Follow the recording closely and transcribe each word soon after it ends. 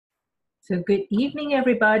So, good evening,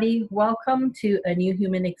 everybody. Welcome to a new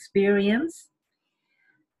human experience.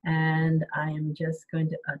 And I am just going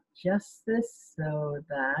to adjust this so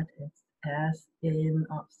that it's as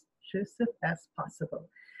inobtrusive as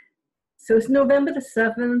possible. So, it's November the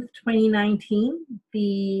 7th, 2019.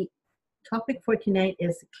 The topic for tonight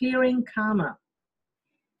is clearing karma.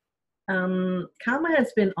 Karma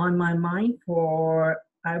has been on my mind for,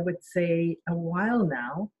 I would say, a while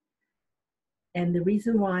now. And the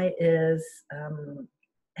reason why is,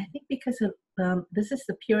 I think because this is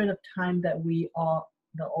the period of time that we are,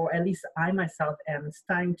 or at least I myself am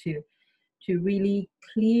starting to really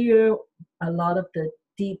clear a lot of the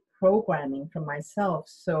deep programming from myself.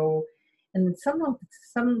 So, and some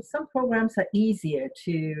programs are easier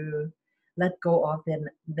to let go of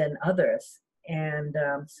than others. And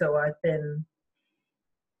so I've been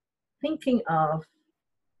thinking of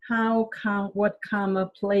what karma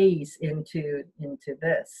plays into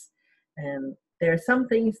this. And there are some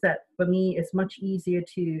things that for me is much easier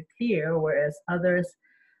to clear, whereas others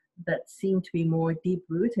that seem to be more deep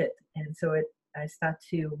rooted. And so I start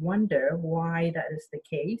to wonder why that is the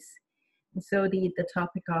case. And so the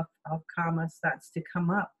topic of karma starts to come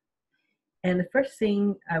up. And the first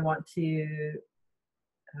thing I want to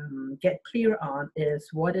get clear on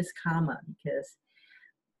is what is karma, because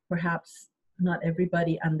perhaps not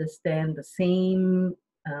everybody understand the same,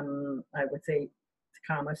 I would say,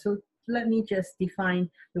 karma. So let me just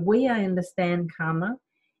define the way I understand karma.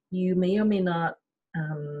 You may or may not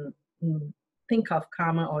think of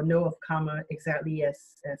karma or know of karma exactly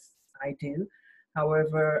as I do.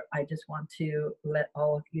 However, I just want to let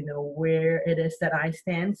all of you know where it is that I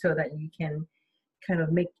stand so that you can kind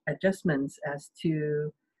of make adjustments as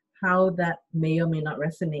to how that may or may not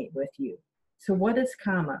resonate with you. So what is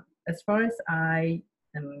karma? As far as I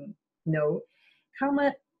know,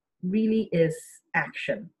 karma really is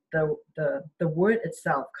action. The word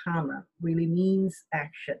itself, karma, really means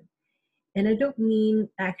action. And I don't mean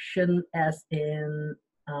action as in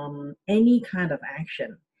any kind of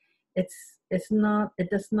action. It does not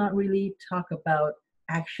really talk about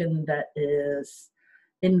action that is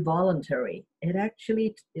involuntary. It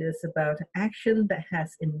actually is about action that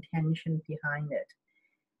has intention behind it.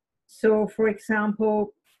 So, for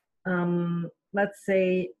example, let's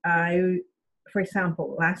say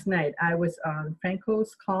last night I was on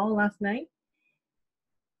Franco's call last night,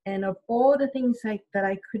 and of all the things that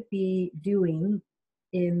I could be doing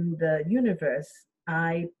in the universe,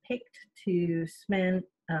 I picked to spend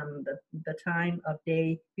the time of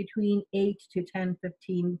day between 8 to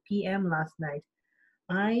 10:15 p.m. last night.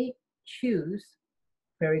 I choose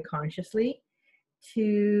very consciously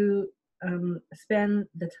to spend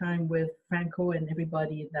the time with Franco and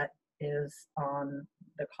everybody that is on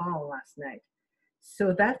the call last night.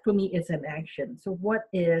 So that for me is an action. So what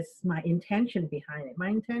is my intention behind it? My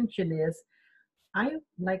intention is I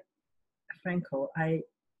like Franco. I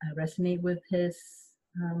resonate with his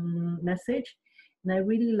message, and I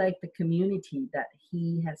really like the community that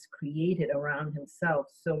he has created around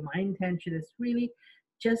himself. So my intention is really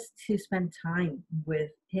just to spend time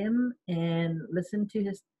with him and listen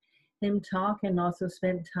to him talk, and also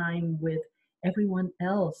spend time with everyone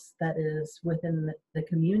else that is within the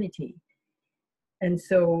community. And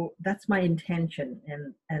so that's my intention,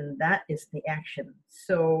 and that is the action.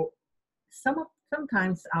 So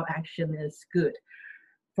sometimes our action is good.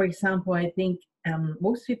 For example, I think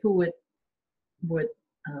most people would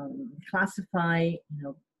classify,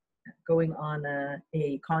 going on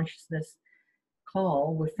a consciousness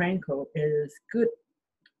call with Franco is good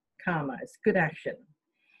karma, it's good action.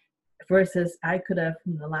 Versus I could have,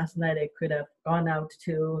 last night I could have gone out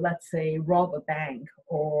to, let's say, rob a bank,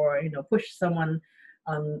 or push someone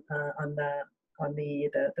on the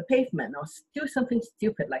pavement, or do something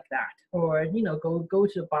stupid like that, or go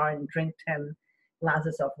to the bar and drink 10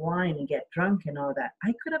 glasses of wine and get drunk and all that.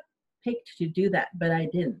 I could have picked to do that, but I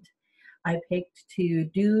didn't. I picked to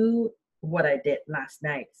do what I did last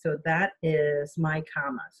night. So that is my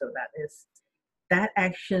karma. So that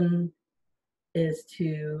action is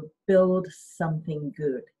to build something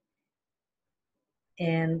good.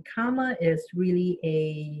 And karma is really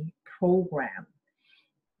a program.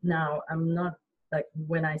 Now, I'm not, like,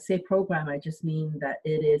 when I say program, I just mean that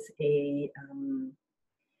it is a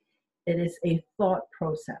thought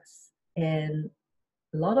process. And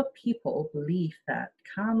a lot of people believe that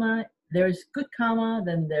karma, there is good karma,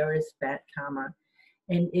 then there is bad karma.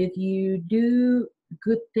 And if you do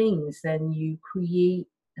good things, then you create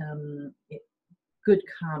good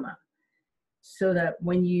karma. So that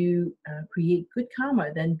when you create good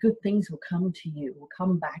karma, then good things will come to you, will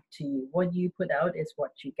come back to you. What you put out is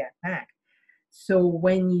what you get back. So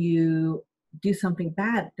when you do something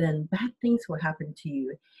bad, then bad things will happen to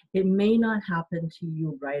you. It may not happen to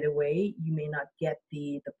you right away. You may not get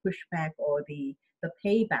the pushback or the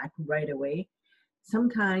payback right away.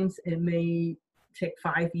 Sometimes it may take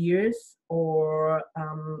 5 years or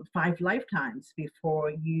 5 lifetimes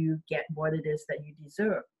before you get what it is that you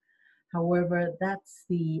deserve. However, that's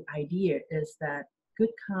the idea, is that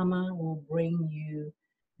good karma will bring you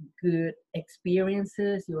good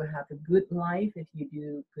experiences. You will have a good life if you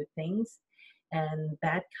do good things, and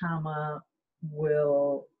bad karma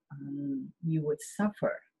will, you would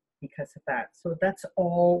suffer because of that. So that's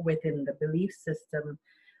all within the belief system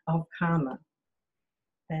of karma.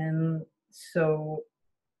 And so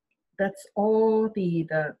that's all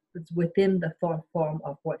it's within the thought form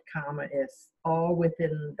of what karma is, all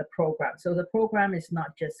within the program. So the program is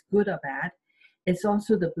not just good or bad, it's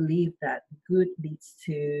also the belief that good leads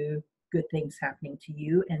to good things happening to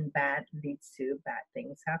you and bad leads to bad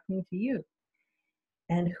things happening to you.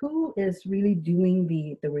 And who is really doing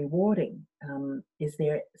the rewarding? Is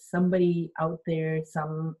there somebody out there,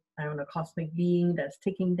 some, I don't know, cosmic being that's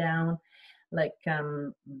taking down, like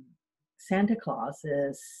Santa Claus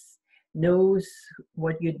knows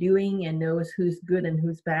what you're doing and knows who's good and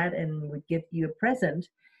who's bad, and would give you a present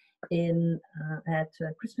at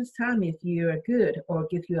Christmas time if you're good, or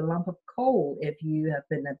give you a lump of coal if you have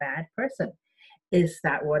been a bad person. Is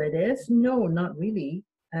that what it is? No, not really.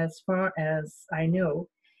 As far as I know,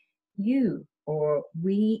 you or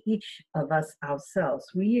we, each of us ourselves,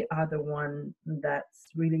 we are the one that's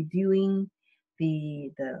really doing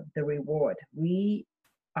the reward. We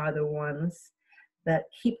are the ones that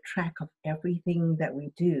keep track of everything that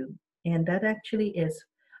we do, and that actually is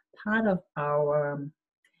part of our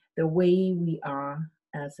the way we are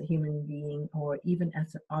as a human being, or even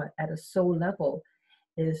as at a soul level,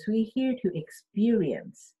 is we here to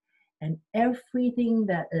experience. And everything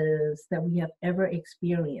that we have ever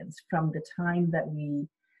experienced from the time that we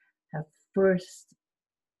have first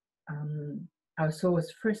our soul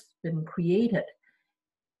has first been created,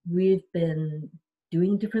 we've been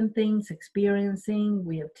doing different things, experiencing.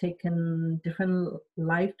 We have taken different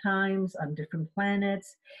lifetimes on different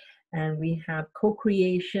planets, and we have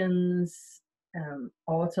co-creations,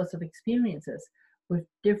 all sorts of experiences with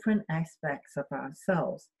different aspects of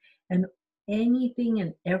ourselves. And anything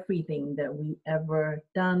and everything that we ever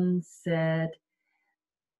done, said,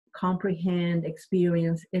 comprehend,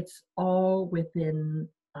 experience, it's all within,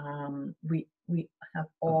 we have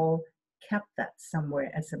all kept that somewhere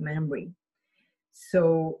as a memory.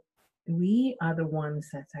 So we are the ones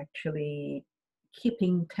that's actually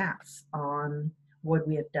keeping tabs on what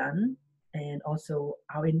we have done, and also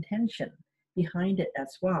our intention behind it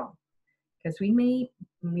as well. Because we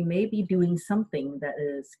may be doing something that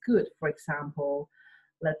is good. For example,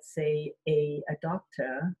 let's say a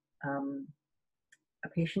doctor, a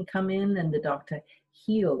patient come in and the doctor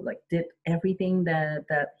healed, like did everything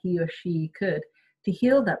that he or she could to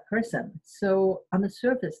heal that person. So on the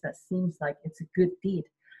surface, that seems like it's a good deed.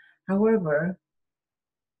 However,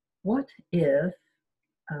 what if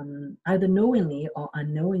either knowingly or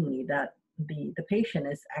unknowingly that the patient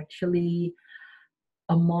is actually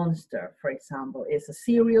a monster, for example, is a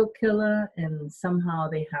serial killer, and somehow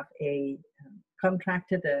they have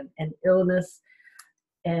contracted an illness,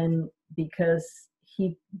 and because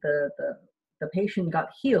the patient got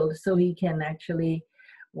healed, so he can actually,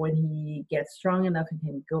 when he gets strong enough, he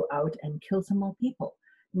can go out and kill some more people.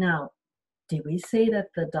 Now, did we say that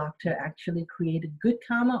the doctor actually created good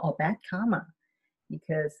karma or bad karma?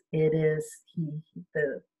 Because it is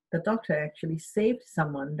the doctor actually saved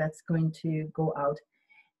someone that's going to go out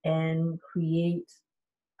and create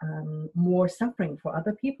more suffering for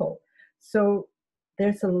other people. So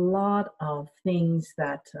there's a lot of things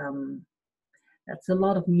that's a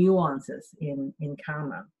lot of nuances in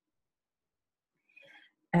karma.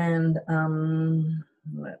 And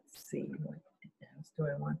let's see, what else do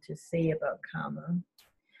I want to say about karma?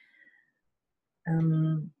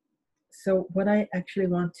 So what I actually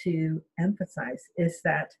want to emphasize is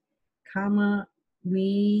that karma,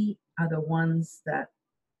 we are the ones that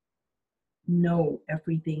know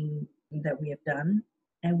everything that we have done,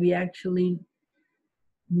 and we actually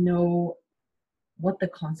know what the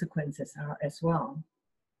consequences are as well.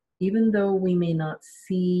 Even though we may not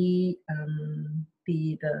see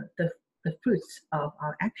the fruits of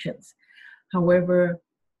our actions, however,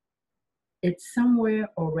 it's somewhere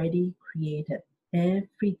already created.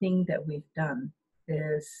 Everything that we've done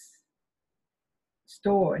is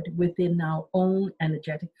stored within our own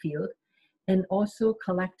energetic field, and also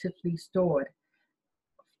collectively stored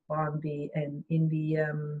in the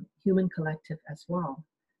human collective as well.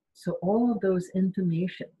 So all of those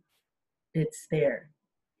information, it's there.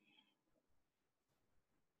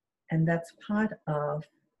 And that's part of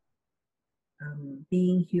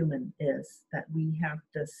being human, is that we have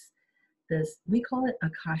this, we call it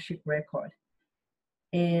Akashic record.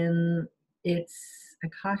 And it's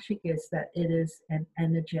Akashic is that it is an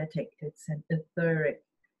energetic, it's an etheric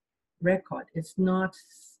record. It's not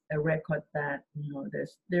a record that,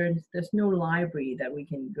 there's no library that we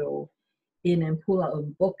can go in and pull out a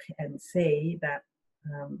book and say that,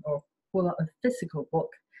 or pull out a physical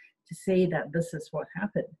book to say that this is what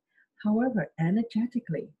happened. However,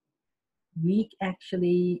 energetically, we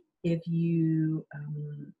actually, if you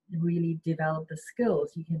really develop the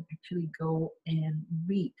skills, you can actually go and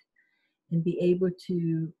read and be able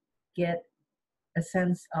to get a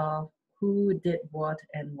sense of who did what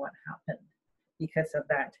and what happened because of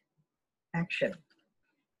that action.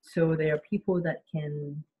 So there are people that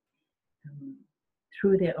can, um,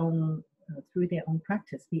 through their own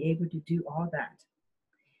practice, be able to do all that.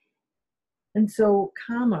 And so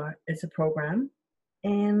karma is a program.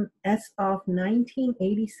 And as of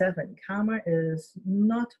 1987, karma is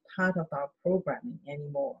not part of our programming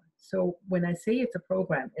anymore. So when I say it's a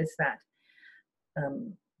program, it's that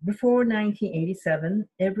before 1987,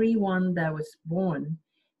 everyone that was born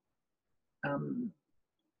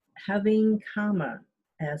having karma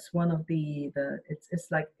as one of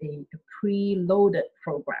it's like a preloaded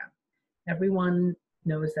program. Everyone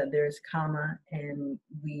knows that there's karma, and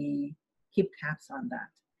we keep tabs on that.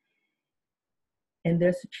 And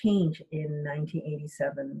there's a change in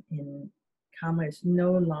 1987 in karma is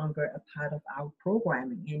no longer a part of our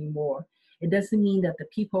programming anymore. It doesn't mean that the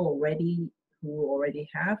people who already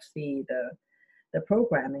have the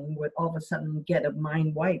programming would all of a sudden get a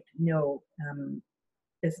mind wiped. No,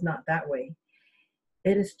 it's not that way.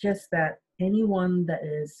 It is just that anyone that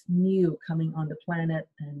is new coming on the planet,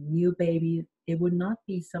 a new baby, it would not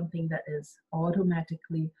be something that is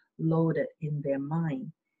automatically loaded in their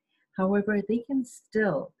mind. However, they can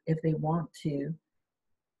still, if they want to,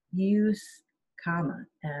 use karma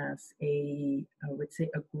as I would say,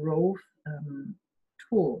 a growth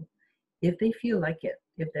tool, if they feel like it,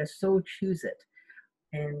 if their soul choose it.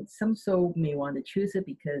 And some soul may want to choose it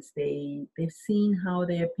because they've seen how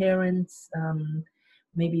their parents,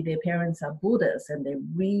 maybe their parents are Buddhists, and they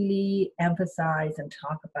really emphasize and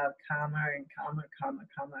talk about karma and karma,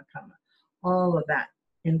 all of that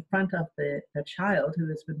in front of the child who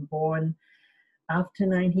has been born after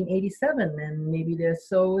 1987, and maybe their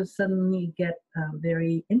souls suddenly get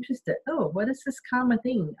very interested. Oh, what is this karma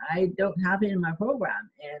thing? I don't have it in my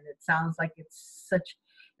program, and it sounds like it's such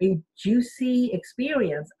a juicy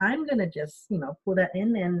experience. I'm gonna just pull that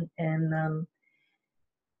in and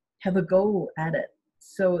have a go at it.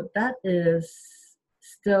 So that is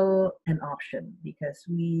still an option, because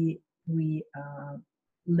we are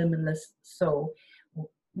limitless, so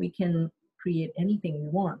we can create anything we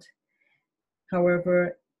want.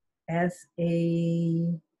 However, as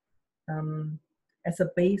a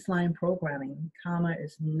baseline programming, karma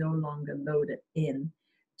is no longer loaded in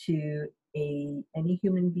to any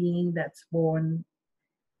human being that's born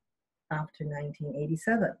after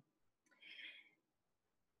 1987.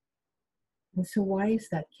 And so why is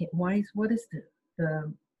that? What is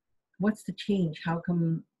what's the change? How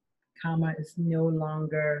come karma is no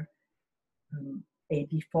longer a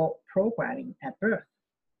default programming at birth?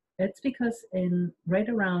 It's because right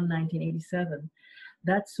around 1987,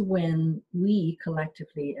 that's when we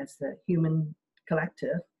collectively, as the human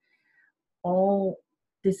collective, all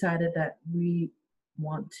decided that we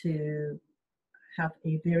want to have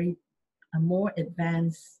a more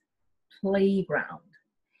advanced playground.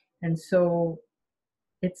 And so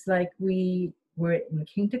it's like we were in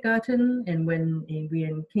kindergarten, and when we're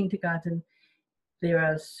in kindergarten, there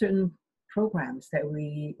are certain programs that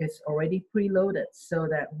it's already preloaded so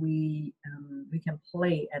that we can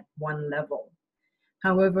play at one level.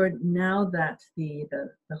 However, now that the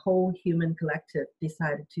whole human collective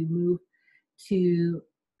decided to move to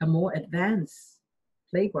a more advanced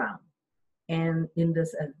playground, and in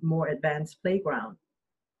this more advanced playground,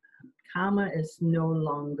 karma is no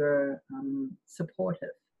longer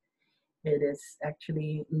supportive. It is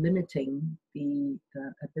actually limiting the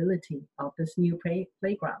ability of this new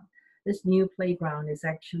playground. This new playground is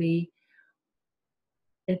actually,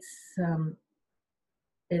 it's the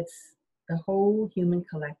whole human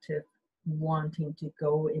collective wanting to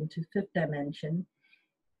go into fifth dimension.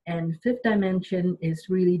 And fifth dimension is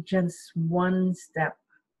really just one step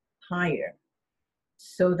higher,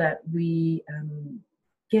 so that we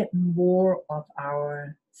get more of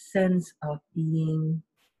our sense of being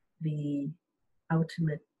the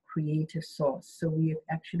ultimate creative source. So we are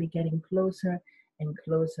actually getting closer and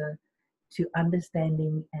closer to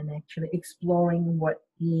understanding and actually exploring what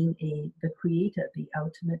being the creator, the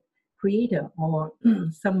ultimate creator, or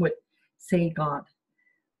some would say God.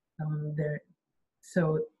 There,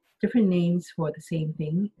 so different names for the same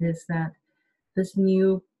thing is that this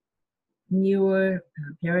newer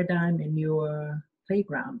paradigm and newer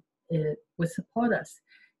playground, it will support us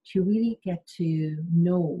to really get to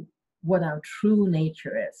know what our true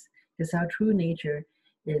nature is, because our true nature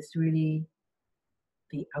is really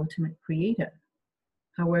the ultimate creator.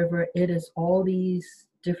 However, it is all these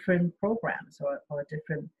different programs or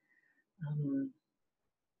different um,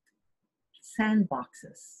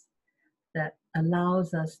 sandboxes that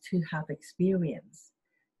allows us to have experience,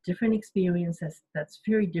 different experiences that's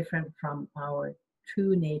very different from our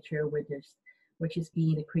true nature, which is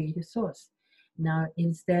being the creative source. Now,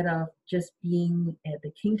 instead of just being at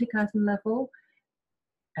the kindergarten level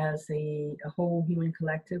as a whole human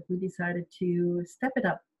collective, we decided to step it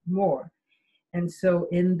up more. And so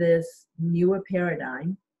in this newer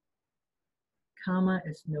paradigm, karma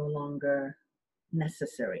is no longer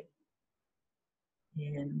necessary.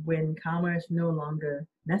 And when karma is no longer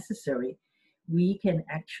necessary, we can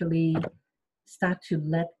actually start to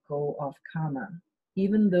let go of karma,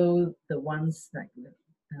 even though the ones like,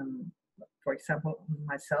 um, for example,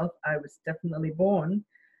 myself, I was definitely born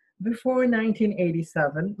before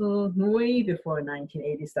 1987, way before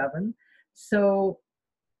 1987. So,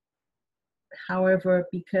 however,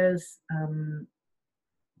 because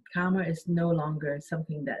karma is no longer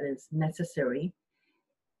something that is necessary,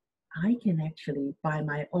 I can actually, by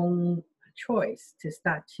my own choice, to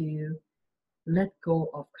start to let go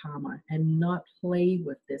of karma and not play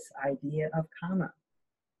with this idea of karma.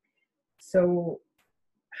 So,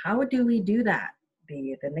 how do we do that?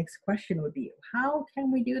 The next question would be, how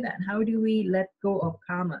can we do that? How do we let go of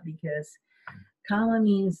karma? Because karma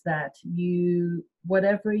means that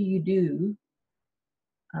whatever you do,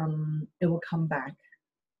 it will come back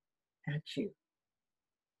at you.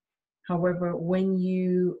 However, when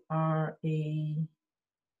you are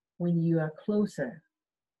closer,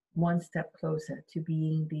 one step closer to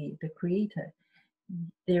being the creator,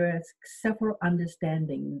 there is several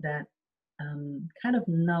understanding that kind of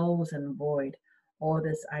nulls and void all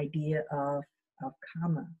this idea of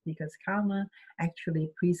karma, because karma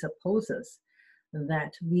actually presupposes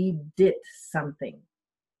that we did something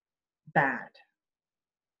bad.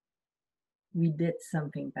 We did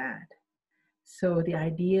something bad. So the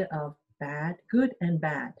idea of bad, good and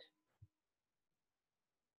bad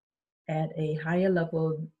at a higher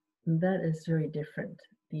level, that is very different.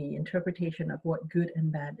 The interpretation of what good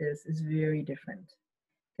and bad is very different,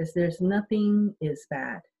 because there's nothing is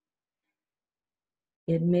bad.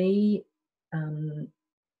 It may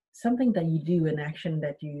something that you do, an action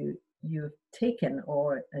that you've taken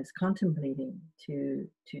or is contemplating to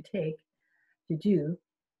do,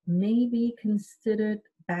 may be considered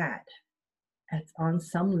bad on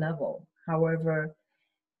some level. However,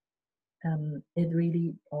 it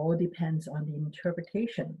really all depends on the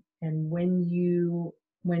interpretation. And when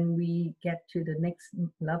we get to the next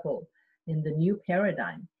level in the new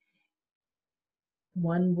paradigm,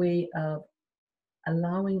 one way of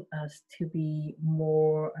allowing us to be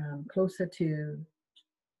more closer to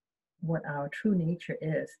what our true nature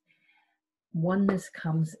is, oneness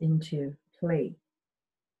comes into play,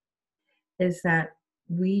 is that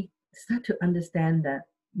we start to understand that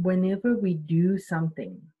whenever we do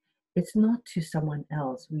something, it's not to someone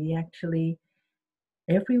else.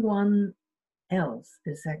 Everyone else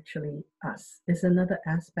is actually us, is another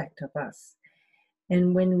aspect of us.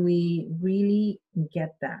 And when we really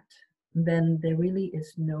get that, then there really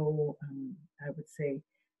is no, I would say,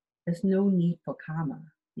 there's no need for karma,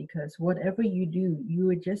 because whatever you do, you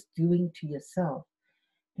are just doing to yourself.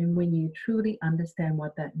 And when you truly understand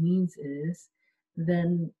what that means is,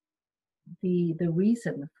 then the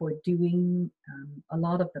reason for doing a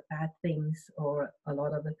lot of the bad things, or a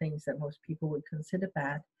lot of the things that most people would consider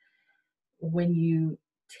bad, when you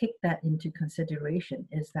take that into consideration,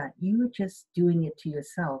 is that you're just doing it to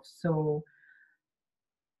yourself. So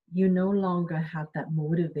you no longer have that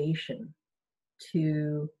motivation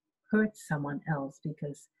to hurt someone else,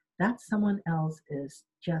 because that someone else is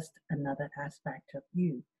just another aspect of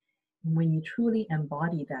you. And when you truly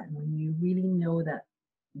embody that, when you really know that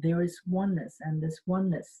there is oneness, and this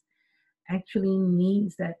oneness actually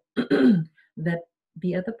means that that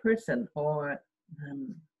the other person, or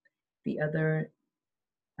the other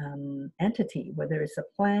entity, whether it's a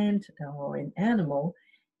plant or an animal,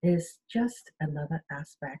 is just another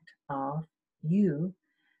aspect of you,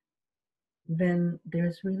 then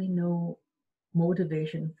there's really no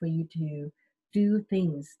motivation for you to do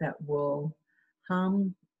things that will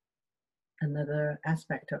harm another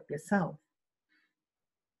aspect of yourself.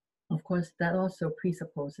 Of course, that also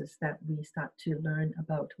presupposes that we start to learn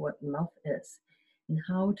about what love is and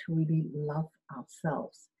how to really love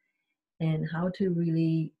ourselves and how to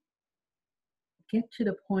really get to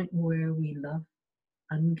the point where we love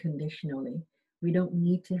unconditionally. We don't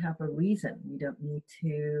need to have a reason. We don't need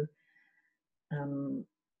to um,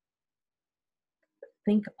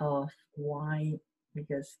 think of why,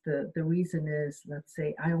 because the reason is, let's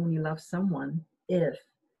say, I only love someone if,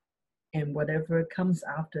 and whatever comes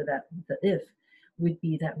after that, the if, would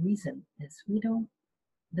be that reason. Is we don't,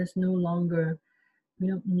 there's no longer, we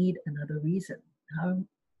don't need another reason. How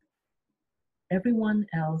everyone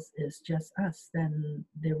else is just us, then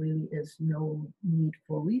there really is no need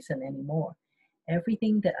for reason anymore.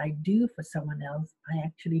 Everything that I do for someone else, I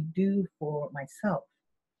actually do for myself.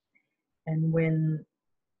 And when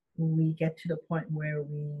we get to the point where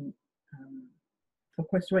we, um, of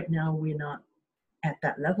course, right now we're not at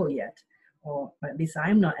that level yet, or at least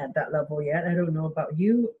I'm not at that level yet. I don't know about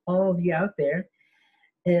you, all of you out there,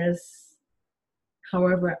 is,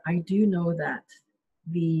 however, I do know that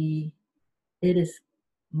the it is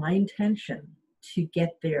my intention to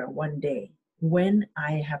get there one day. When,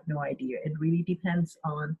 I have no idea. It really depends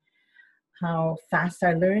on how fast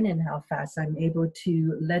I learn and how fast I'm able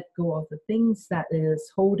to let go of the things that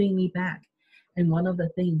is holding me back. And one of the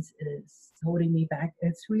things is holding me back.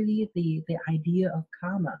 It's really the idea of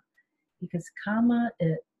karma, because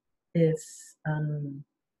is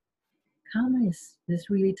karma is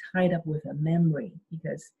really tied up with a memory,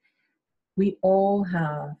 because we all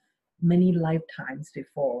have many lifetimes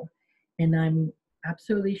before. And I'm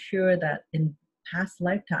absolutely sure that in past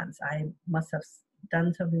lifetimes, I must have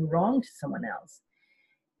done something wrong to someone else.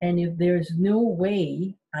 And if there's no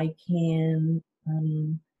way I can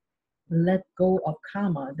let go of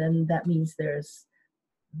karma, then that means there's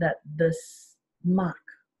that this mark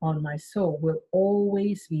on my soul will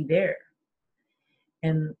always be there.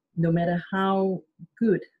 And no matter how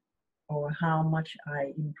good or how much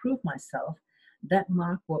I improve myself, that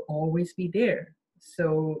mark will always be there.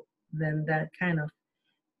 So then that kind of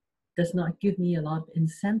does not give me a lot of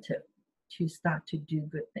incentive to start to do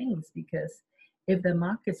good things, because if the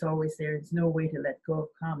mark is always there, there's no way to let go of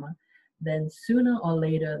karma, then sooner or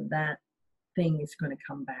later that thing is going to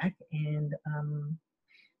come back and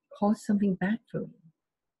cause something back for me.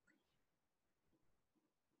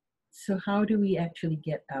 So how do we actually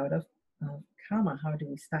get out of karma? How do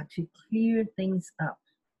we start to clear things up?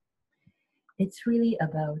 It's really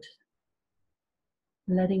about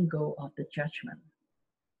letting go of the judgment.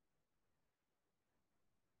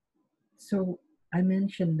 So I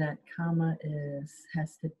mentioned that karma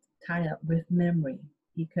has to tie up with memory,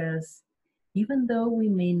 because even though we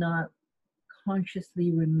may not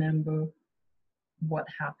consciously remember what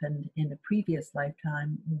happened in a previous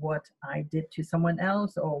lifetime, what I did to someone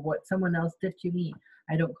else or what someone else did to me,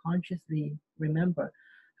 I don't consciously remember.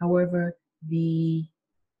 However, the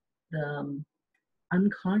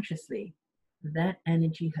unconsciously, that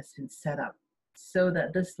energy has been set up so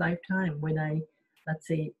that this lifetime, when I, let's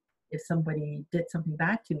say, if somebody did something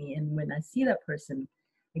bad to me, and when I see that person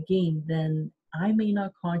again, then I may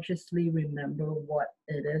not consciously remember what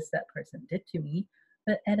it is that person did to me,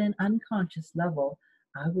 but at an unconscious level,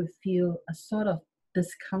 I would feel a sort of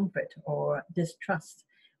discomfort or distrust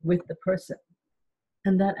with the person.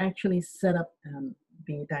 And that actually set up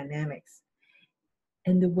the dynamics.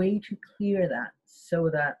 And the way to clear that, so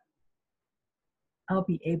that I'll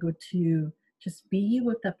be able to just be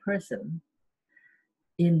with that person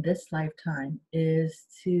in this lifetime, is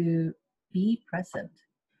to be present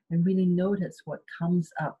and really notice what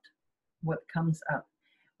comes up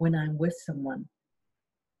when I'm with someone,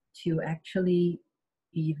 to actually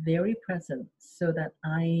be very present so that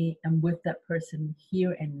I am with that person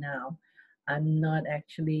here and now. I'm not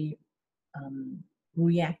actually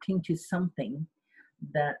reacting to something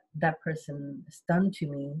that that person has done to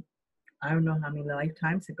me, I don't know how many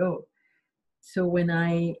lifetimes ago. So when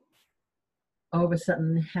I all of a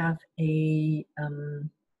sudden have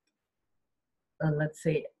let's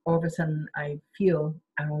say, all of a sudden I feel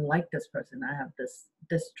I don't like this person, I have this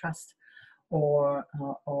distrust or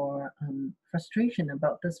frustration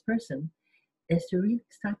about this person, is to really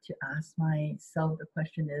start to ask myself the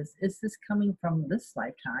question is this coming from this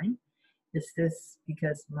lifetime? Is this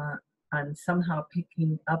because I'm somehow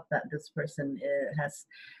picking up that this person has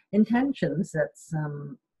intentions that's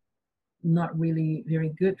not really very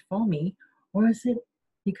good for me? Or is it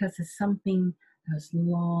because it's something that was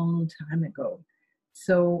long time ago?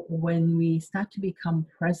 So when we start to become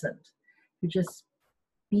present to just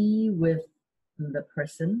be with the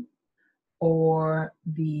person or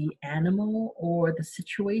the animal or the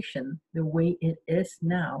situation the way it is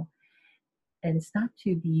now, and start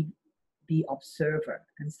to be the observer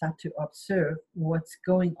and start to observe what's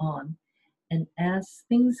going on. And as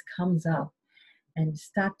things comes up and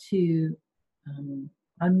start to um,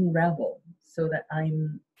 unravel, so that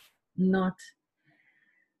I'm not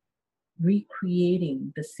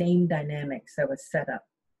recreating the same dynamics that was set up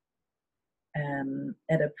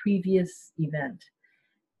at a previous event,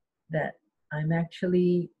 that I'm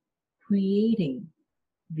actually creating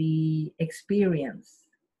the experience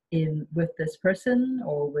in with this person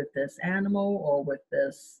or with this animal or with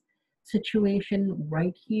this situation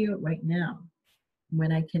right here, right now,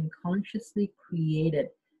 when I can consciously create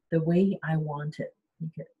it the way I want it,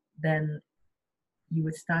 then you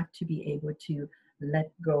would start to be able to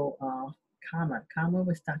let go of karma. Karma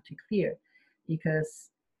will start to clear because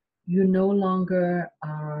you no longer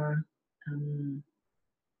are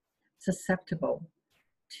susceptible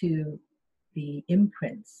to the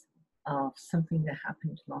imprints of something that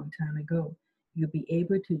happened a long time ago. You'll be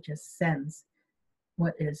able to just sense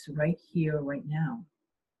what is right here, right now.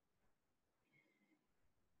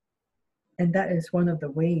 And that is one of the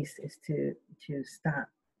ways, is to start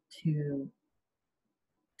to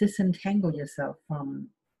disentangle yourself from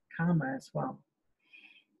karma as well.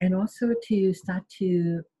 And also to start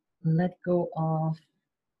to let go of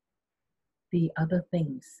the other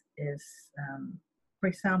things is, for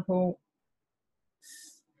example,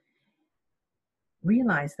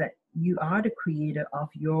 realize that you are the creator of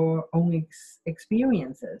your own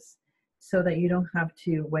experiences, so that you don't have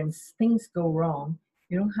to, when things go wrong,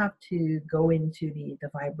 you don't have to go into the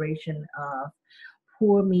vibration of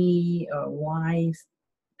poor me or why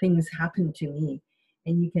things happen to me.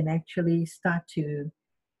 And you can actually start to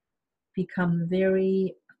become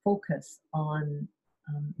very focused on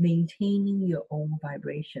maintaining your own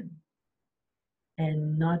vibration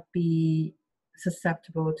and not be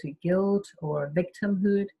susceptible to guilt or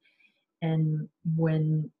victimhood. And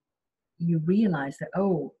when you realize that,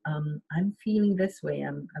 oh, I'm feeling this way,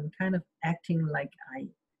 I'm kind of acting like I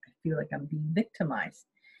feel like I'm being victimized.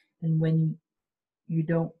 And when you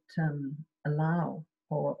don't allow,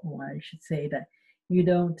 or I should say that you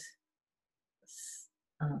don't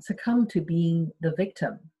succumb to being the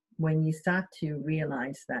victim, when you start to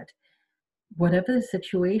realize that whatever the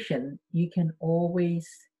situation, you can always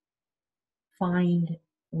find,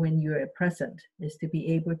 when you're present, is to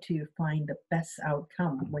be able to find the best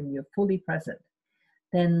outcome when you're fully present.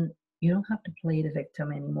 Then you don't have to play the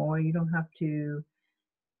victim anymore. You don't have to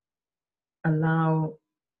allow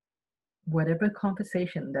whatever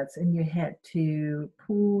conversation that's in your head to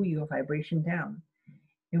pull your vibration down.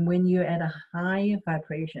 And when you're at a high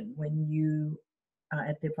vibration, when you are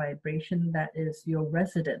at the vibration that is your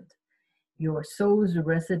resident, your soul's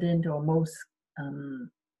resident, or most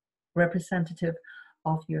representative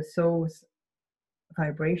of your soul's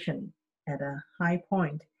vibration at a high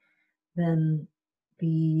point, then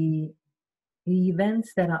the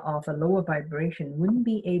events that are of a lower vibration wouldn't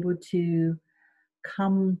be able to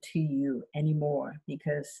come to you anymore.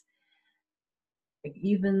 Because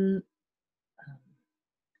even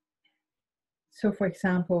so, for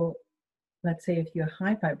example, let's say if you're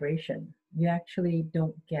high vibration, you actually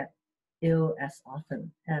don't get ill as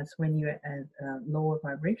often as when you're at a lower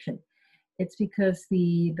vibration. It's because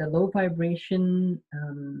the low vibration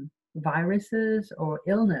viruses or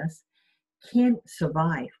illness can't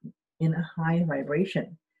survive in a high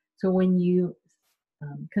vibration. So when you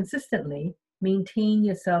consistently maintain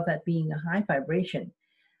yourself at being a high vibration,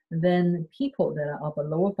 then people that are of a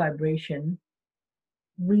lower vibration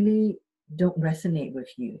really don't resonate with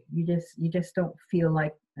you. You just don't feel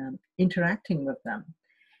like interacting with them.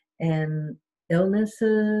 And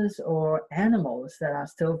illnesses or animals that are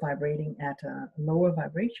still vibrating at a lower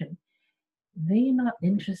vibration, they're not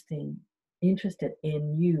interested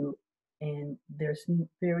in you, and there's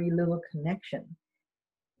very little connection,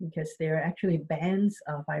 because they're actually bands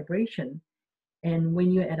of vibration. And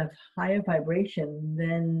when you're at a higher vibration,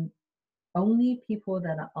 then only people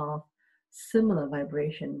that are of similar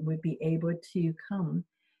vibration would be able to come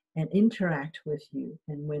and interact with you.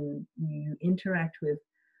 And when you interact with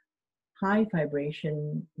high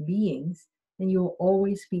vibration beings, then you'll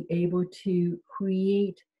always be able to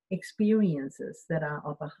create experiences that are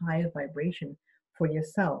of a higher vibration for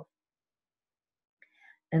yourself.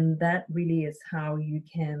 And that really is how you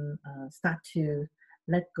can start to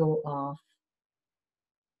let go of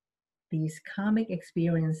these karmic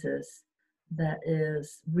experiences that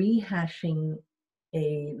is rehashing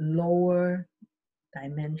a lower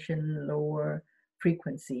dimension, lower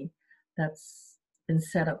frequency that's been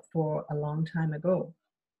set up for a long time ago.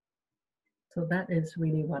 So that is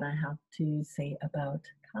really what I have to say about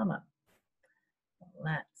karma.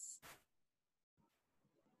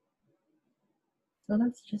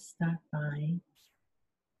 Let's just start by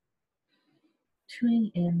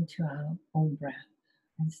tuning into our own breath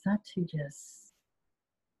and start to just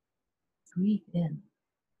breathe in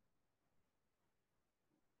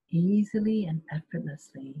easily and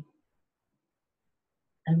effortlessly.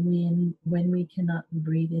 And when we cannot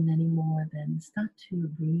breathe in anymore, then start to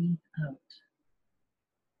breathe out.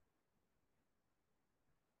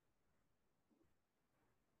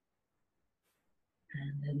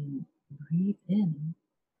 And then breathe in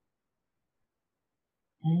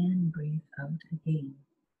and breathe out again.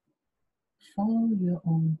 Follow your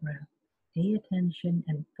own breath. Pay attention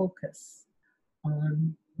and focus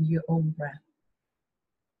on your own breath.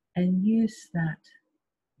 And use that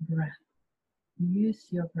breath. Use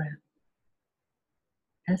your breath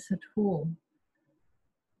as a tool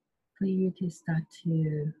for you to start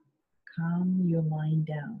to calm your mind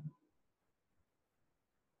down.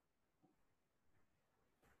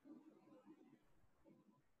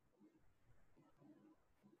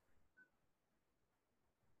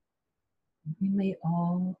 We may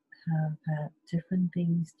all have had different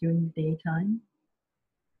things during the daytime,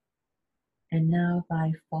 and now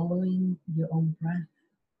by following your own breath,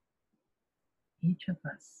 each of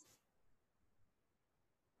us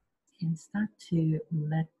can start to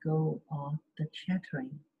let go of the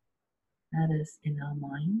chattering that is in our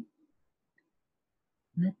mind.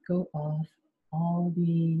 Let go of all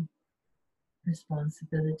the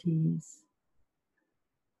responsibilities,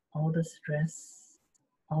 all the stress,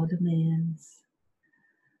 all demands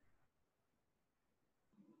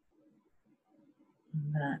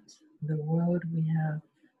that the world we have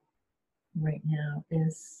right now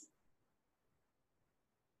is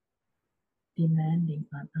demanding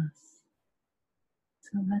on us.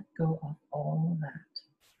 So let go of all that.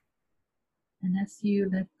 And as you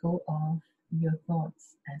let go of your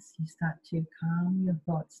thoughts, as you start to calm your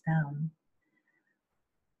thoughts down,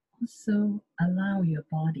 also allow your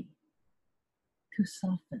body to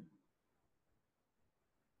soften.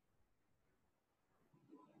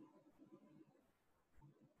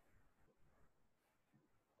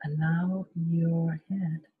 Allow your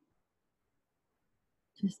head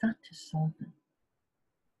to start to soften.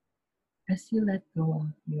 As you let go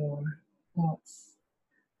of your thoughts,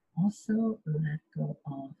 also let go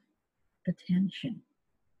of the tension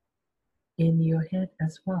in your head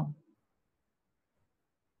as well.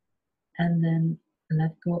 And then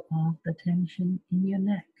let go of the tension in your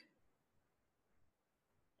neck,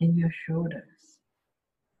 in your shoulders,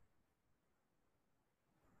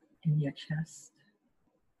 in your chest,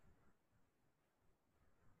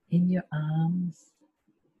 in your arms,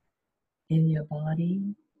 in your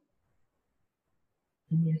body,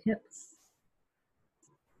 in your hips,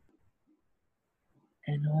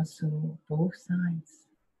 and also both sides,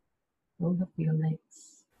 both of your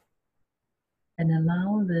legs. And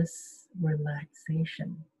allow this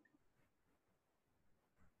relaxation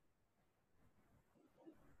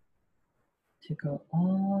to go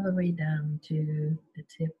all the way down to the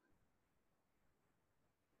tip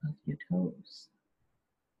of your toes,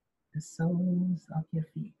 the soles of your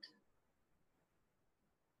feet.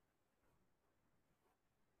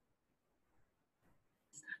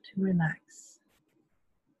 Start to relax.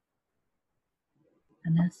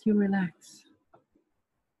 And as you relax,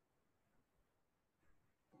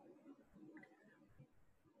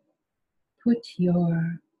 put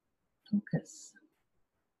your focus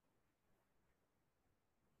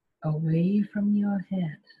away from your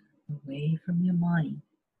head, away from your mind,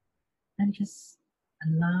 and just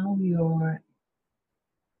allow your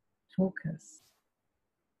focus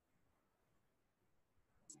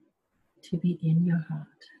to be in your heart.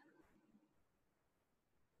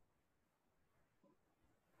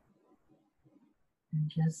 And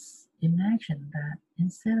just imagine that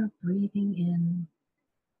instead of breathing in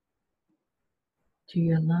to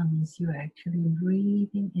your lungs, you're actually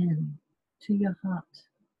breathing in to your heart.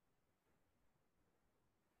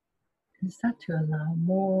 And start to allow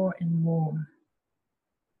more and more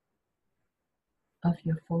of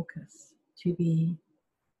your focus to be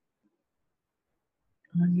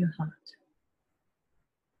on your heart.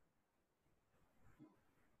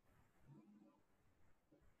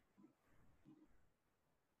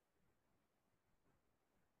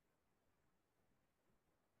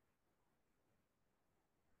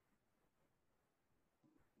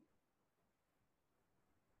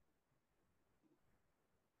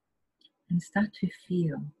 And start to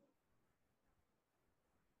feel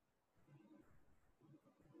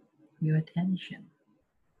your attention,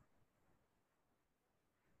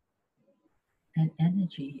 and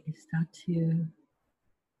energy is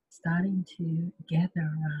starting to gather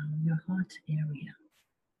around your heart area.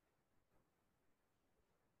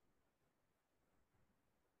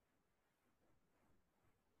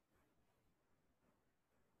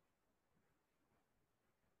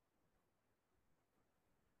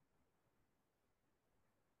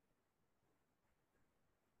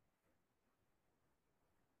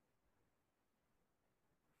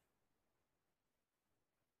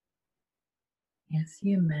 As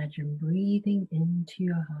you imagine breathing into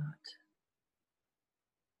your heart,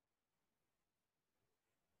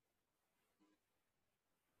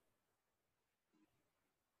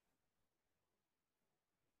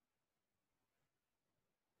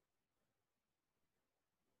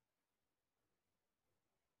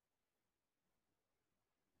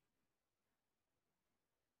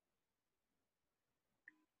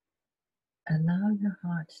 allow your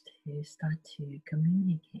heart to start to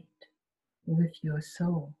communicate with your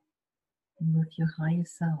soul and with your higher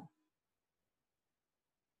self.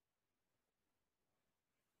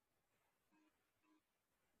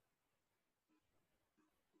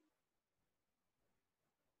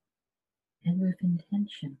 And with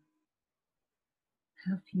intention,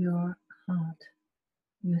 have your heart,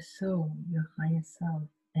 your soul, your higher self,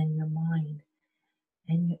 and your mind,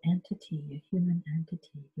 and your entity, your human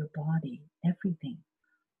entity, your body, everything,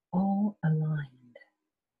 all aligned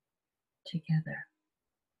together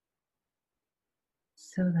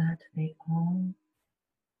so that they all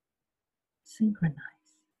synchronize,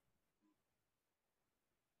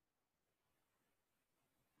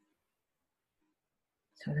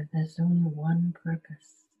 so that there's only one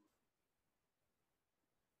purpose.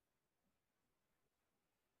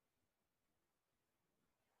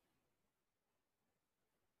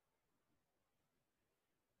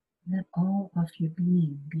 Let all of your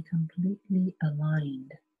being be completely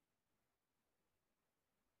aligned.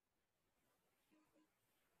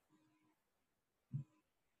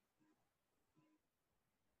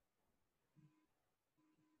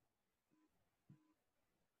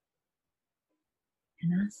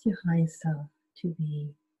 And ask your higher self to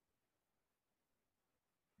be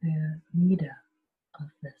the leader of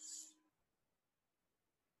this.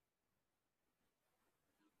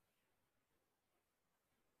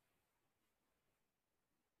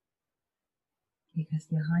 Because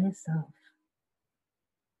your higher self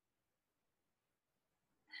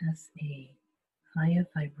has a higher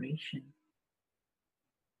vibration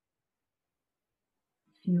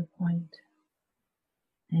viewpoint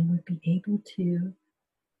and would be able to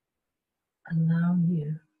allow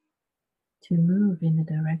you to move in the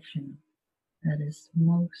direction that is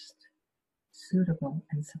most suitable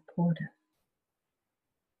and supportive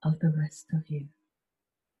of the rest of you.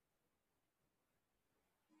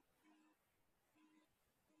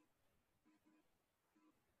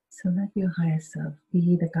 So let your higher self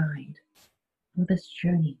be the guide for this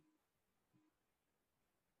journey.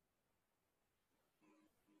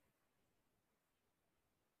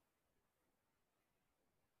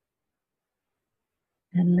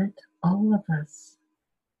 And let all of us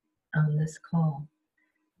on this call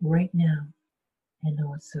right now, and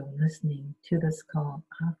also listening to this call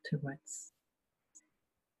afterwards,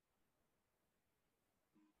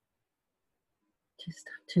 to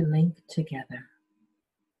start to link together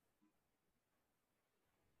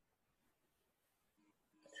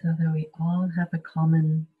so that we all have a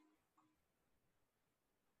common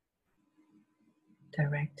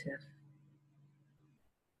directive,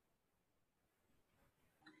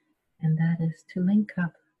 and that is to link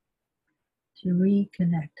up, to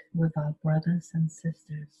reconnect with our brothers and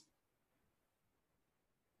sisters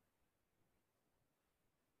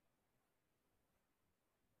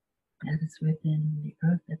that is within the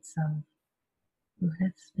earth itself, who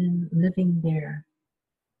has been living there,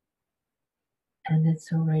 and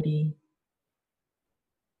it's already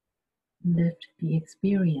lived the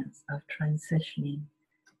experience of transitioning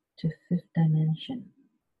to fifth dimension.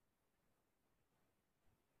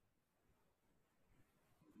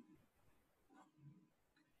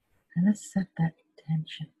 And let's set that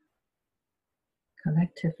intention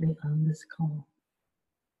collectively on this call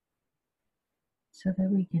so that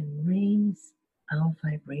we can raise our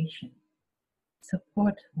vibration,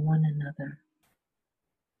 support one another,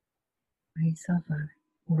 raise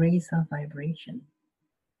our vibration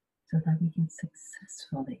so that we can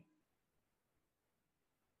successfully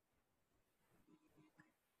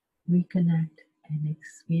reconnect and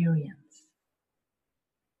experience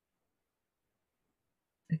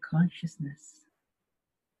the consciousness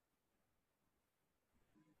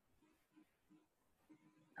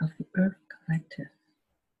of the Earth Collective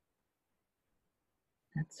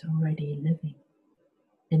that's already living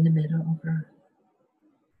in the middle of Earth.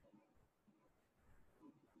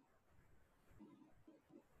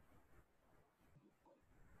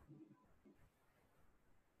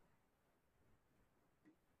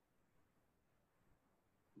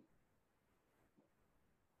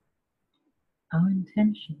 Our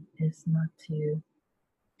intention is not to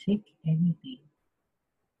take anything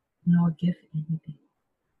nor give anything,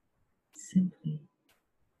 simply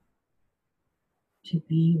to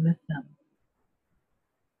be with them,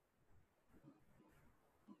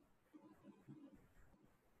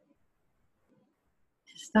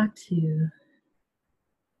 to start to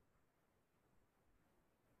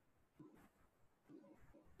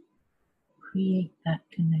create that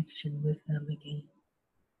connection with them again.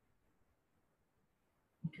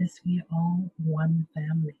 Because we are all one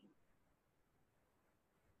family.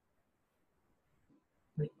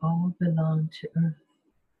 We all belong to Earth.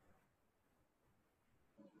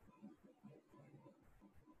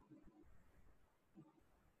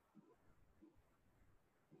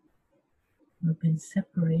 We've been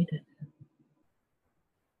separated,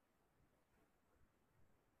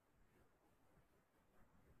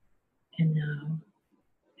 and now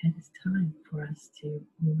it is time for us to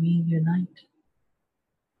reunite.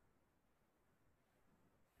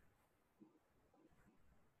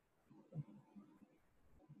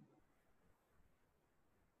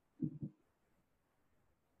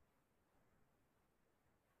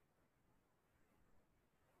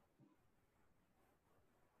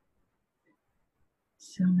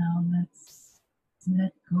 So now let's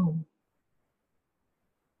let go.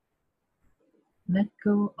 Let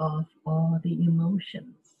go of all the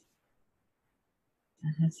emotions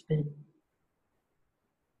that has been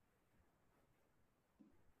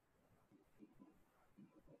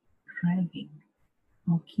dragging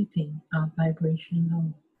or keeping our vibration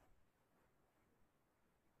low.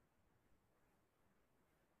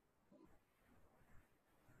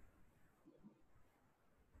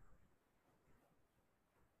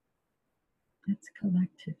 Let's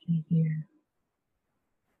collectively here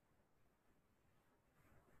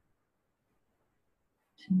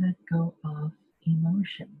to let go of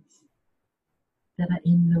emotions that are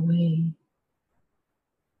in the way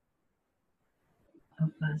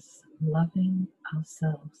of us loving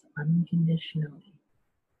ourselves unconditionally.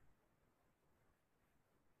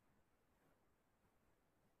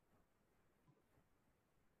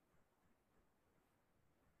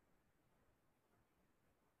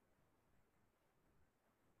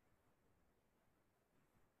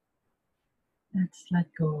 Let's let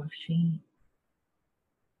go of shame.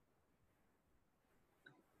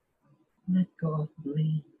 Let go of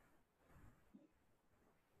blame.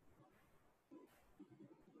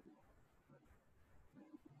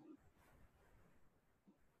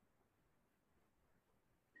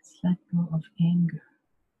 Let's let go of anger.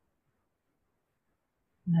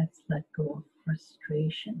 Let's let go of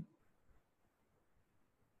frustration.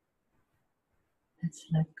 Let's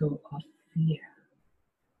let go of fear.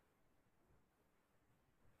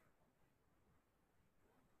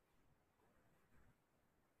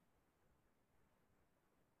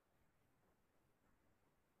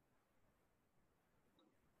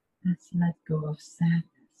 Let's let go of sadness.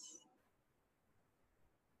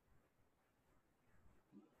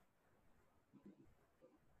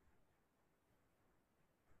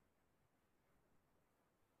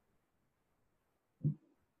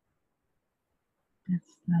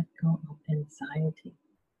 Let's let go of anxiety.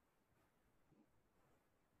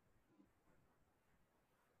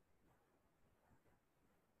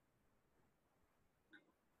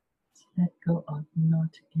 Let's let go of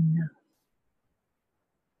not enough.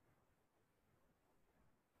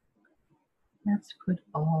 Let's put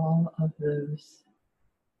all of those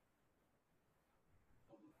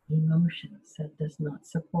emotions that does not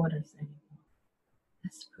support us anymore.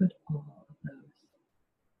 Let's put all of those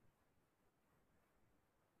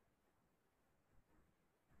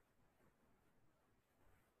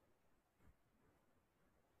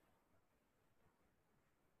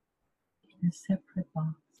in a separate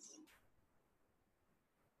box.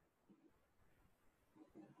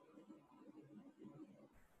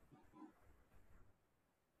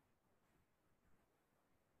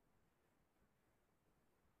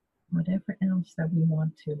 Whatever else that we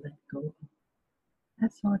want to let go of,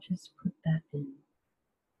 let's all just put that in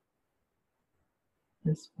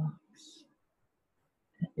this box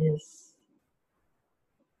that is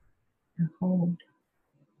the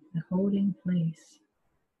holding place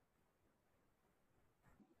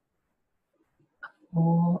of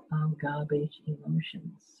all our garbage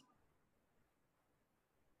emotions.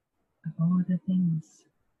 of all the things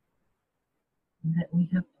that we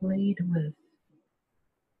have played with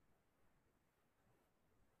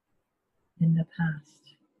in the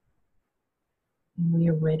past. And we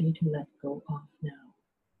are ready to let go of now.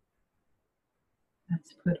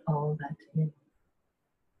 Let's put all that in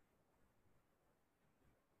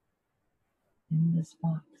this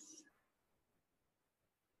box.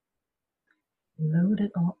 Load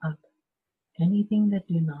it all up. Anything that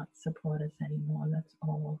do not support us anymore, let's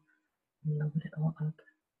all load it all up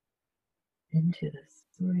into this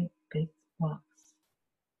great big box.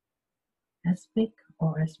 As big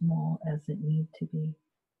or as small as it need to be,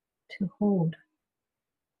 to hold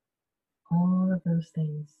all of those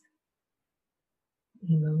things,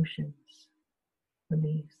 emotions,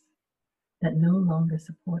 beliefs that no longer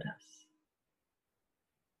support us.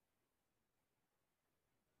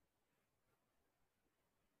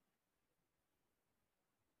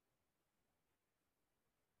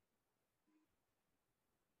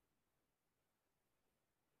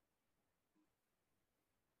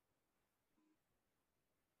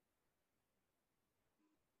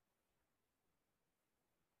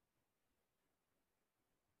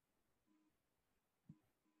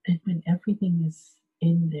 And when everything is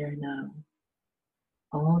in there now,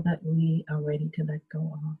 all that we are ready to let go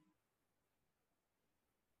of,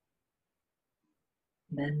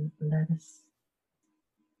 then let us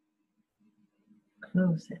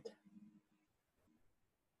close it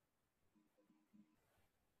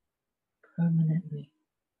permanently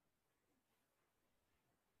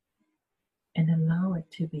and allow it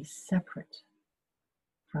to be separate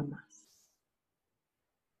from us.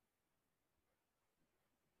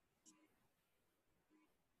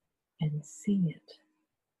 And see it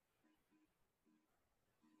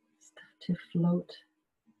start to float,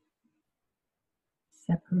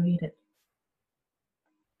 separated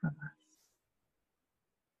from us.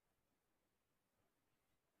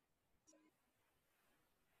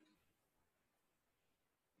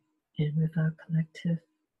 And with our collective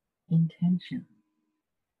intention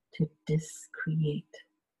to discreate,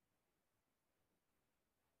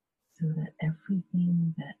 so that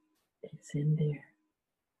everything that is in there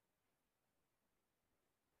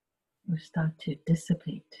will start to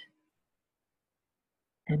dissipate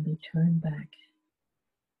and be turned back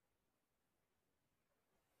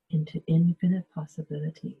into infinite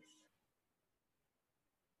possibilities,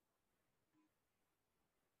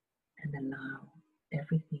 and allow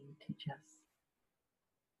everything to just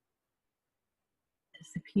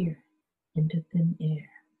disappear into thin air.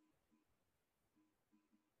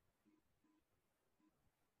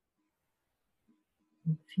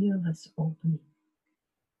 And feel us opening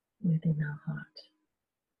within our heart.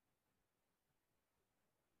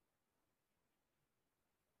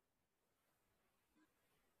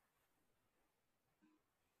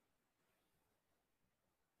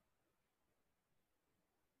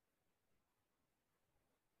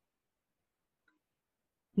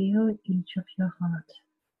 Feel each of your heart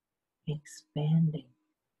expanding,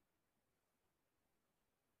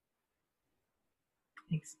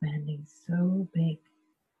 expanding so big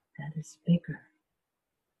that it's bigger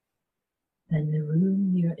than the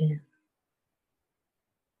room you're in.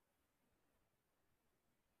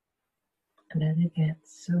 Let it get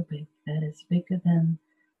so big that it's bigger than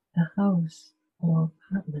the house or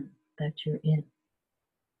apartment that you're in.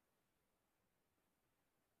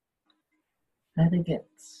 Let it get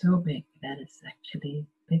so big that it's actually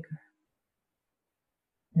bigger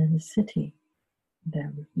than the city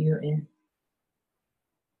that you're in.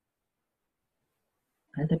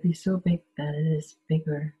 Let it be so big that it is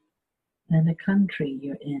bigger than the country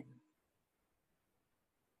you're in.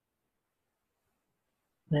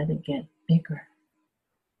 Let it get bigger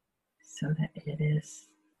so that it is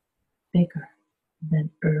bigger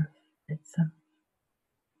than Earth itself.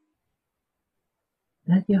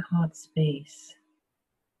 Let your heart space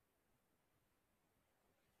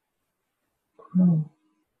grow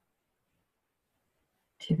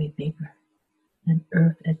to be bigger than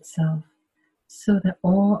Earth itself, so that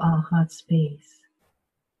all our heart space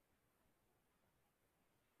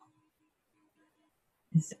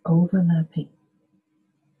is overlapping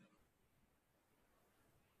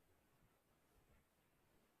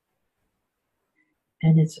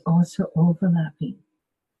and it's also overlapping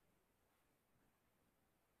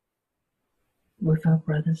with our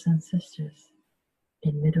brothers and sisters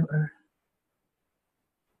in Middle Earth.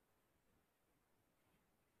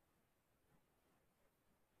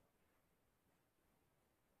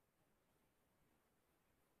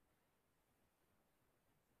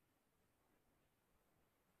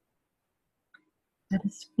 Let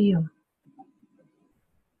us feel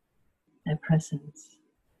their presence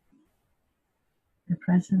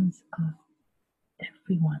presence of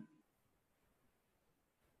everyone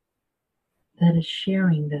that is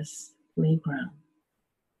sharing this playground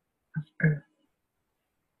of Earth,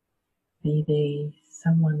 be they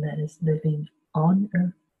someone that is living on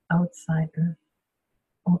Earth, outside Earth,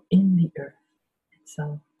 or in the Earth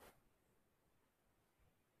itself.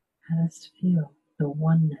 Let us feel the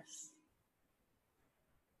oneness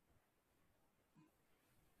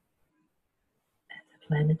at the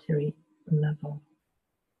planetary level.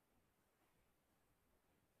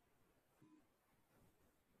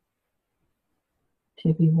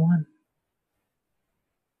 To be one.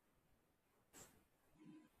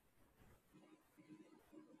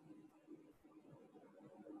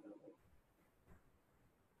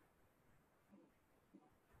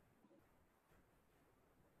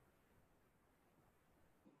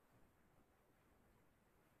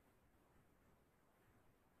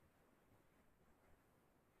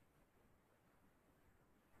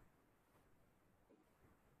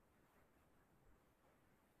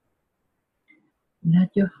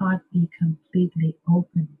 Let your heart be completely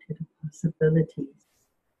open to the possibilities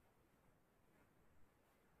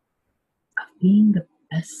of being the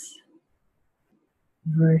best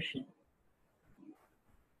version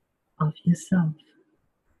of yourself.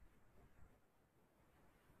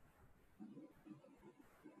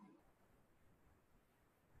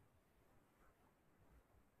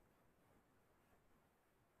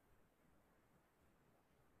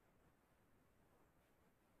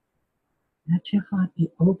 Let your heart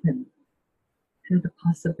be open to the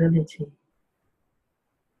possibility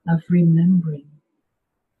of remembering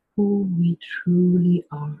who we truly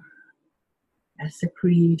are as the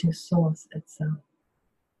creative source itself.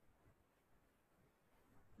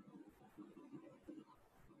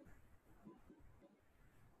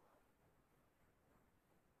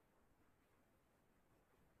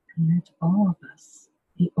 And let all of us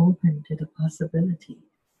be open to the possibility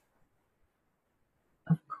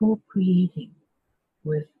of co-creating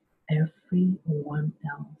with everyone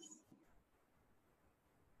else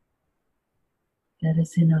that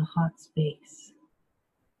is in our heart space.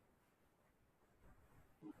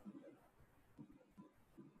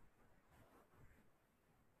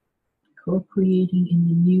 Co-creating in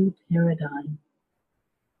the new paradigm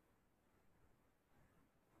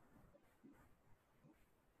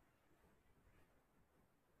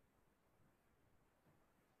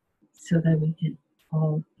so that we can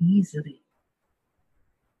all easily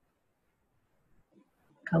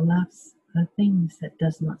collapse the things that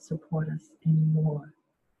does not support us anymore.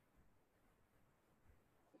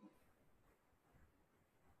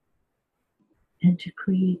 And to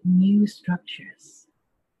create new structures,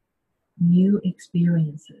 new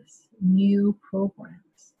experiences, new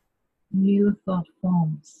programs, new thought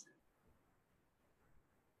forms,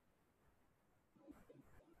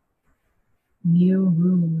 new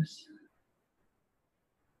rules,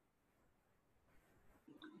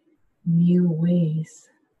 new ways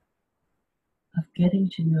of getting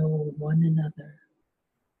to know one another,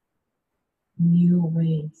 new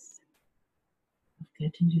ways of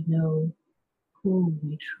getting to know who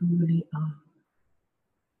we truly are.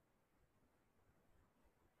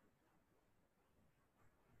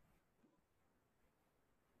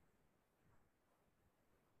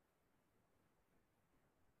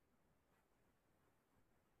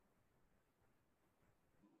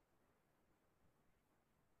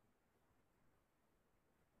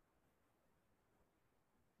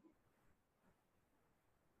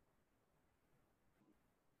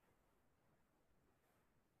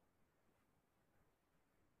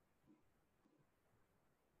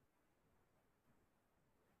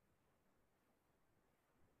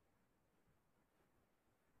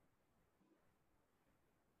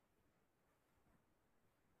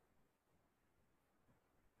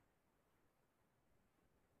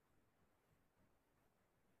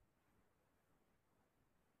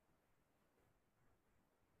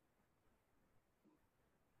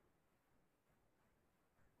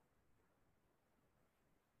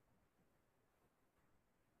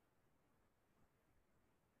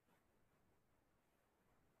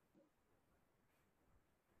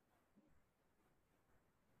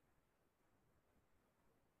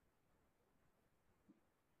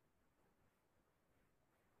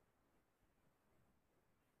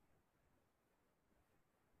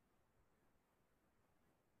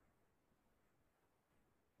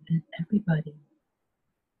 And everybody,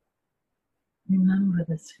 remember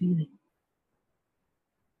this feeling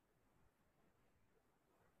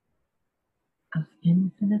of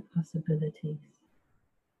infinite possibilities,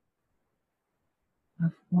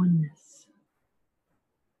 of oneness,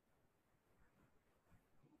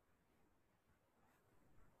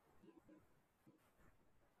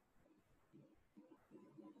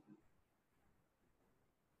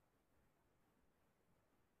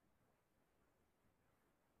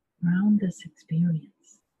 Ground this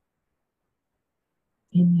experience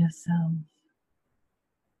in yourselves.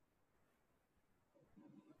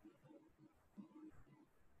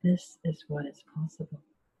 This is what is possible.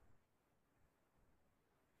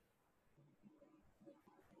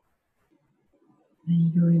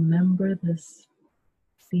 And you remember this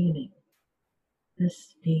feeling, this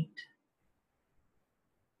state,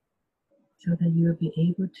 so that you will be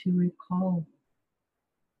able to recall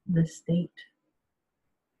the state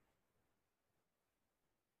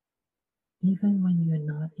even when you're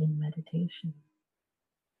not in meditation.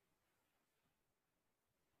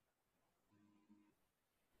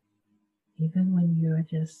 Even when you're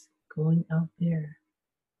just going out there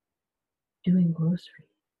doing grocery,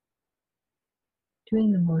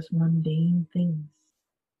 doing the most mundane things.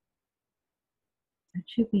 That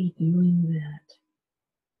should be doing that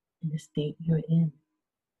in the state you're in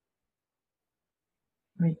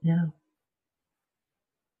right now.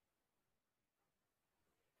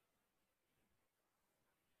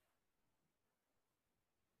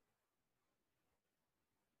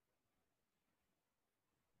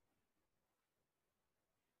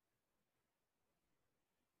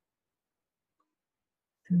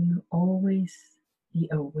 So you always be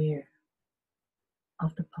aware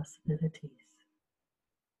of the possibilities,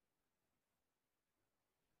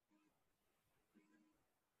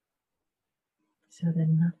 so that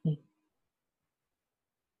nothing,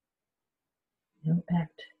 no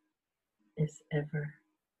act is ever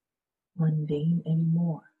mundane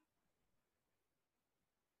anymore.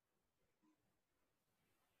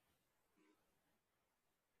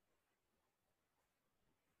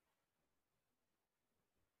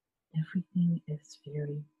 Everything is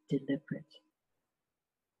very deliberate,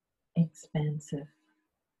 expansive,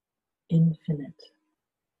 infinite.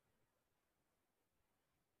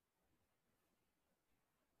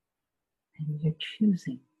 And you're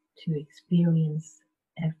choosing to experience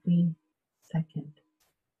every second,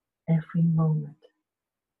 every moment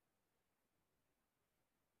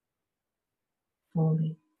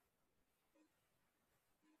fully.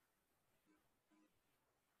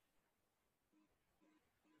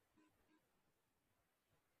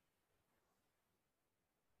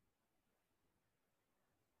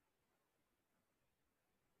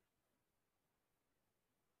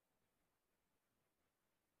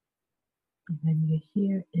 And when you're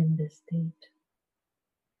here in this state,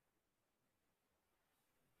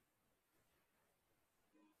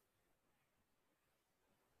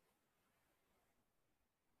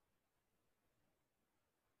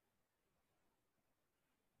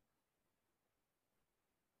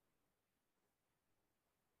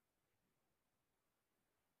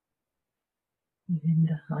 you're in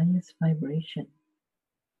the highest vibration.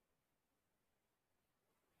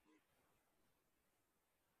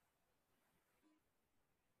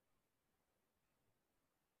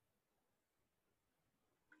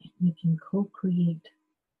 And you can co-create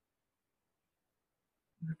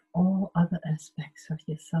with all other aspects of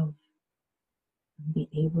yourself and be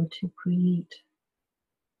able to create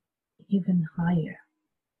even higher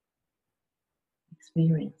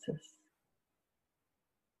experiences.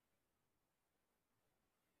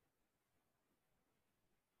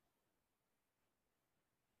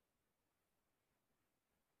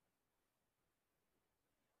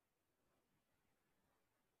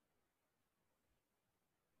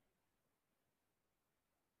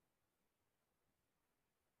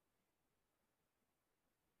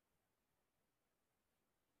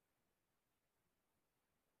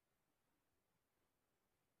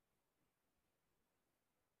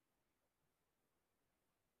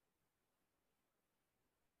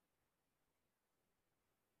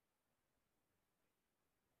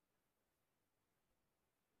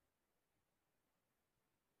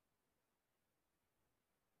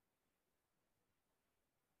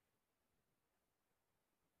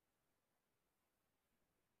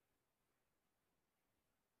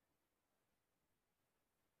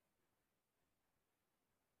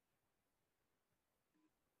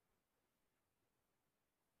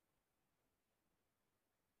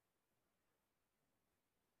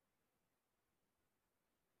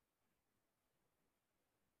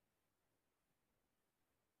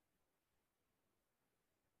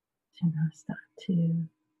 So now start to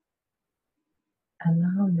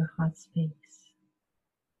allow your heart space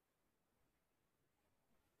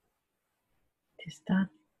to start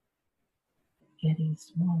getting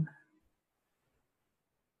smaller,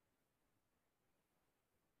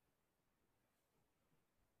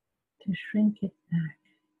 to shrink it back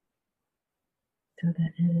so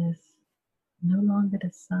that it is no longer the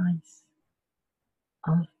size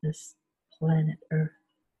of this planet Earth,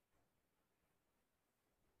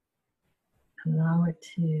 Allow it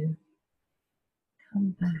to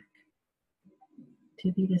come back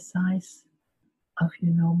to be the size of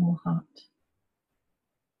your normal heart.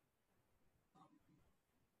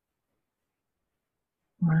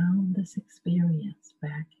 Ground this experience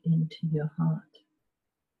back into your heart.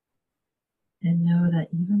 And know that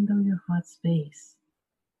even though your heart space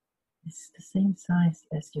is the same size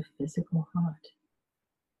as your physical heart,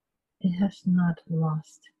 it has not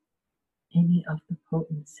lost any of the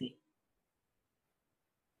potency.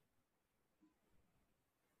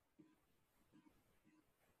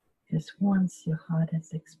 Because once your heart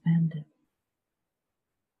has expanded,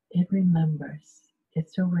 it remembers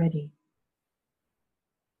it's already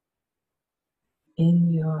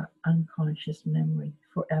in your unconscious memory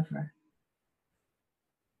forever.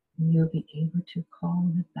 And you'll be able to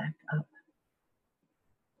call it back up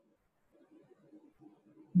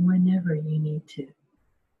whenever you need to.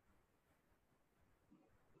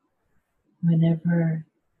 Whenever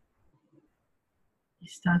you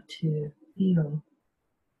start to feel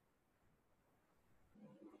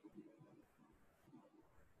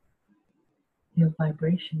your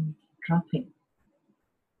vibration dropping,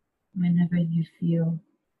 whenever you feel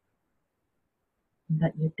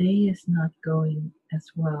that your day is not going as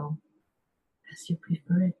well as you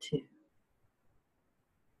prefer it to,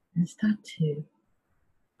 and start to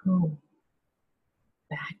go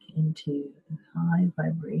back into the high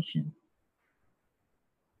vibration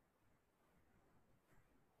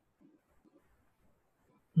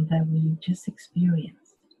that we just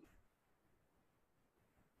experienced,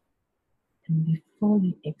 and be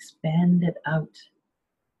fully expanded out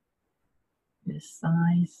the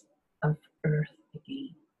size of Earth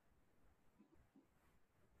again,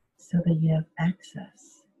 so that you have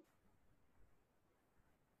access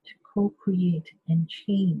to co-create and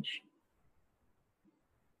change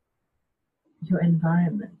your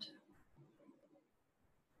environment,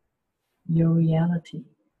 your reality,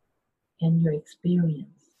 and your experience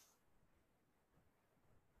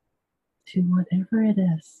to whatever it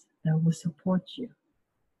is that will support you.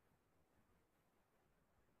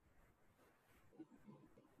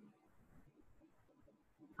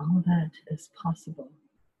 All that is possible.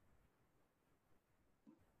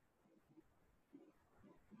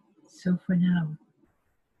 So for now,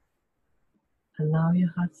 allow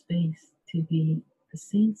your heart space to be the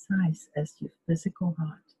same size as your physical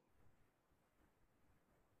heart.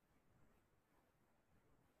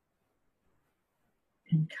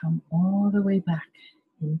 And come all the way back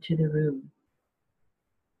into the room.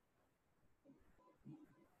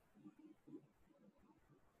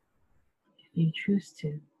 If you choose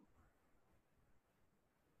to.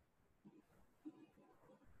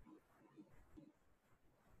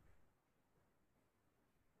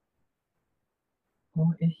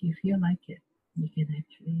 Or if you feel like it, you can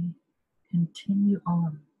actually continue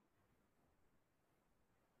on.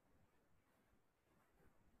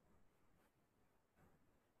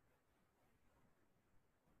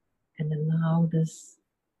 And allow this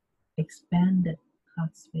expanded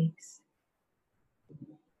heart space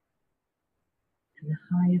and the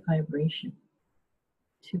higher vibration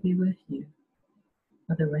to be with you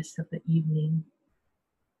for the rest of the evening.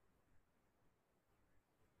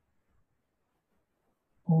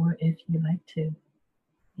 Or if you like to,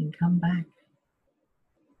 you can come back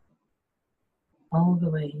all the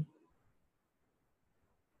way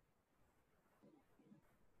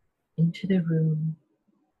into the room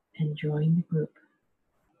and join the group.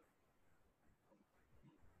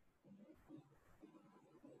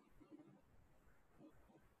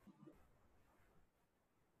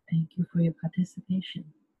 Thank you for your participation.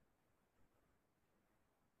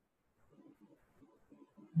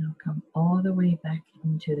 Now come all the way back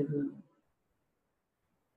into the room.